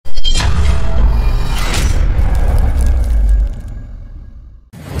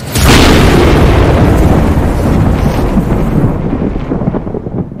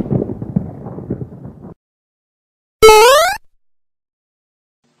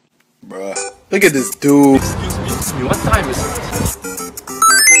Bruh. Look at this dude. Excuse me, what time is it?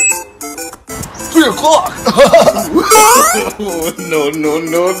 3 o'clock! No.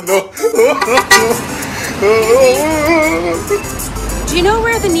 Do you know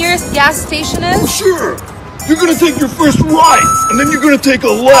where the nearest gas station is? Sure! You're gonna take your first right, and then you're gonna take a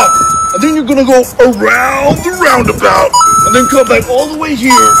left, and then you're gonna go around the roundabout, and then come back all the way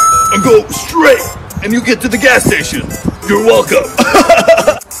here, and go straight, and you get to the gas station. You're welcome.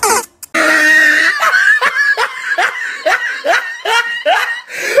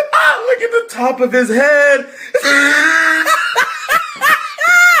 Look at the top of his head.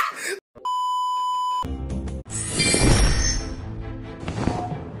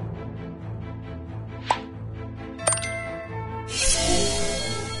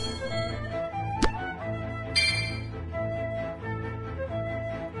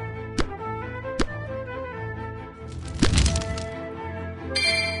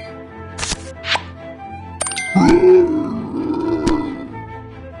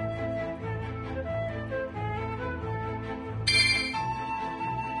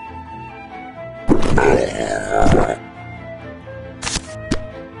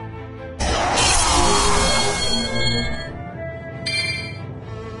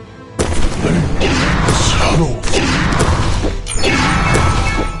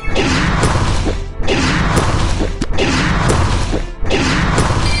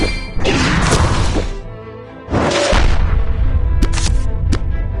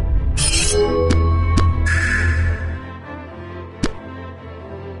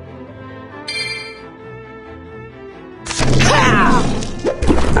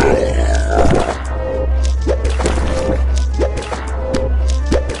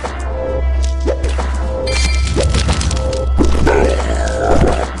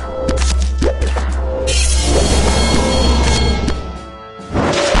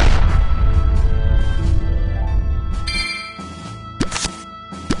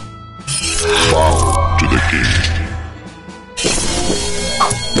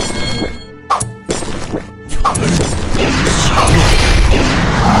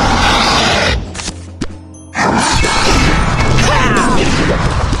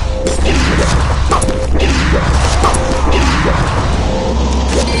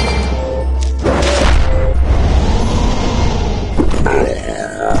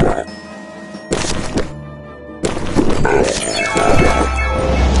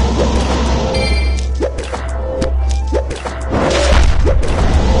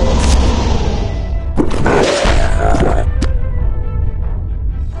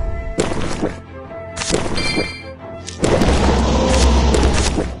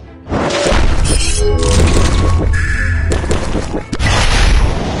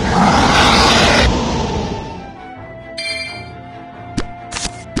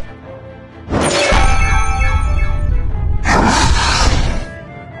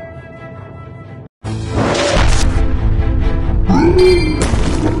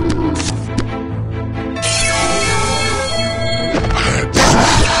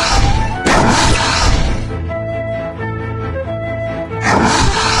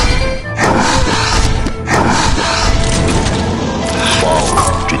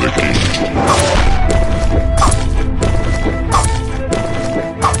 To the king.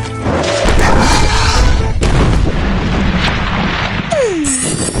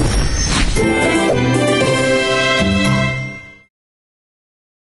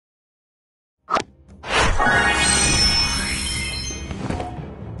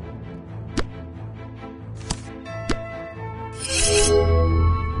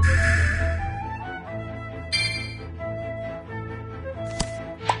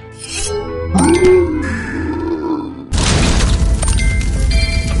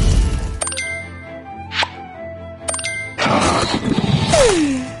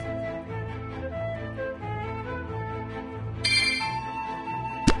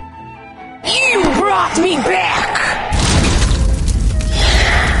 You brought me back!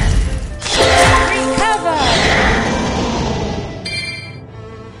 Recover!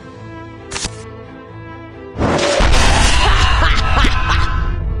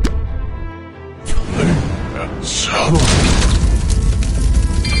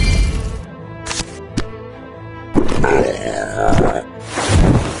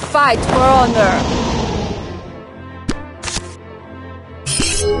 Fight for honor!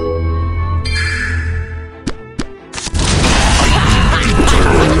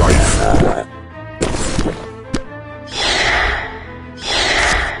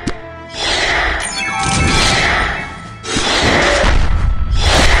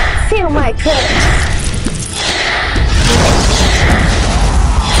 Feel my courage!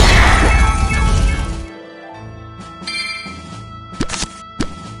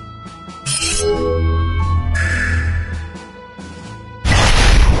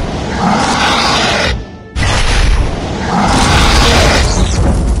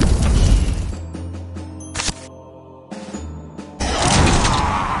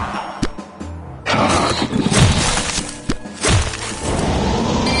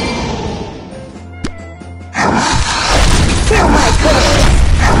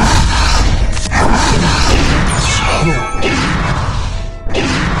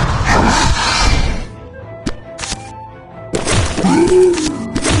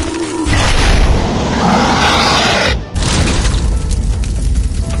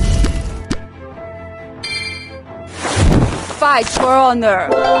 Fight for honor.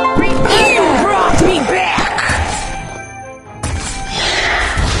 You brought me back!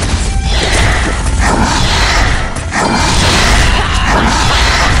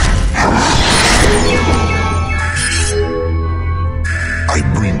 I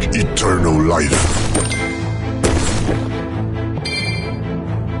bring eternal life.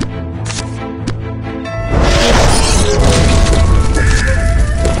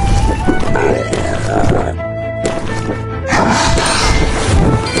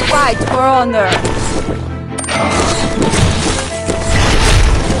 Fight for honor.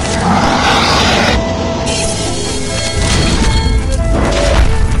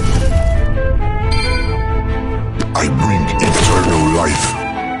 I bring eternal life.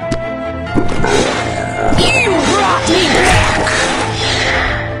 You brought me back!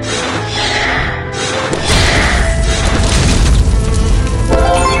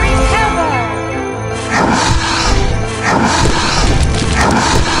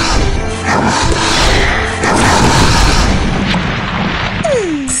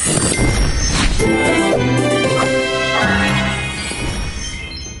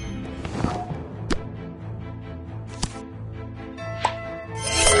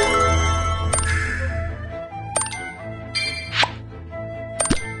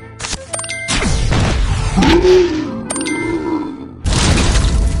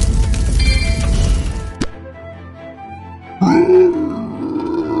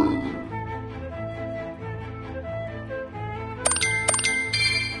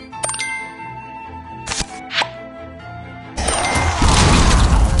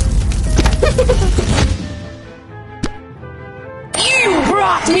 You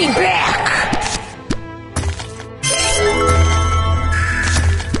brought me back!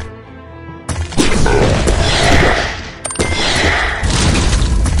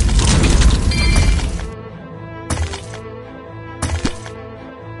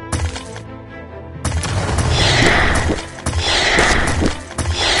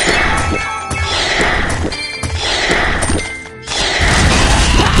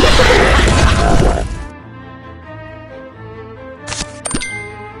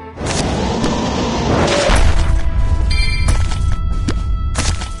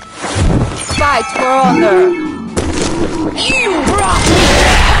 Fight for honor. You brought me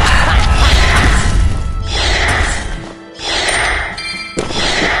back!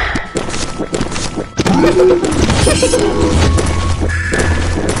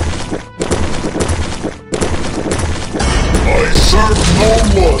 I serve no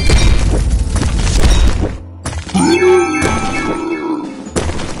one.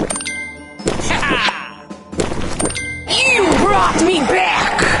 You brought me back!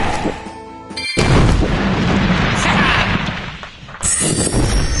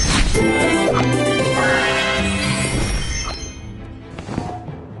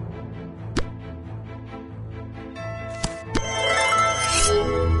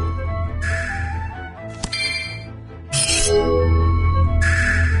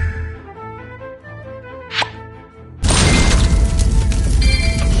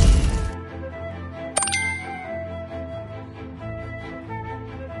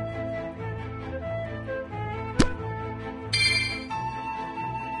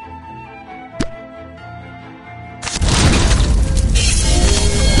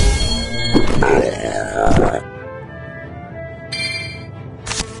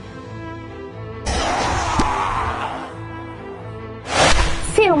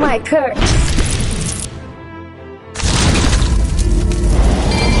 Feel my curse.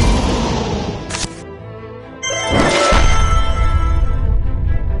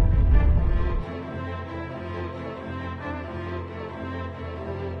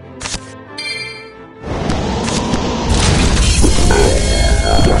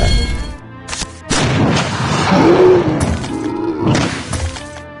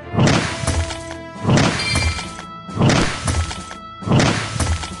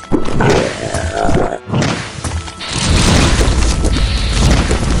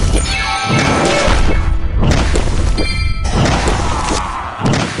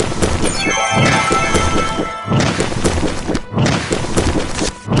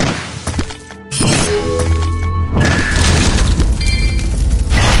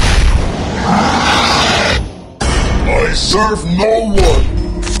 I serve no one.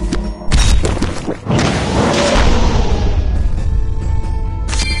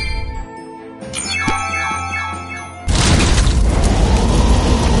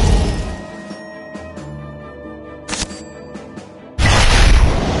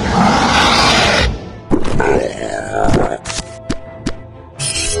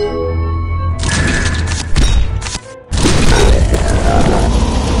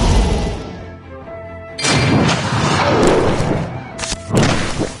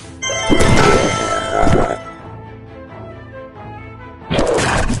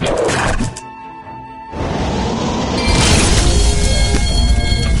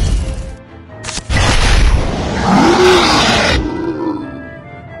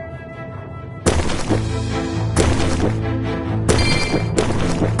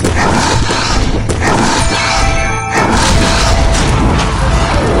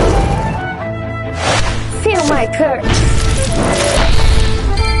 my curse.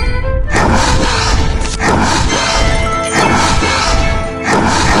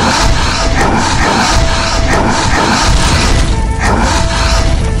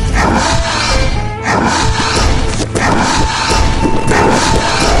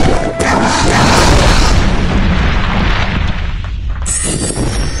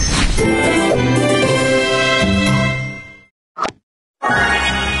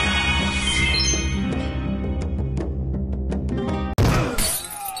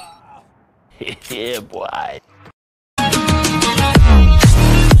 Yeah, boy.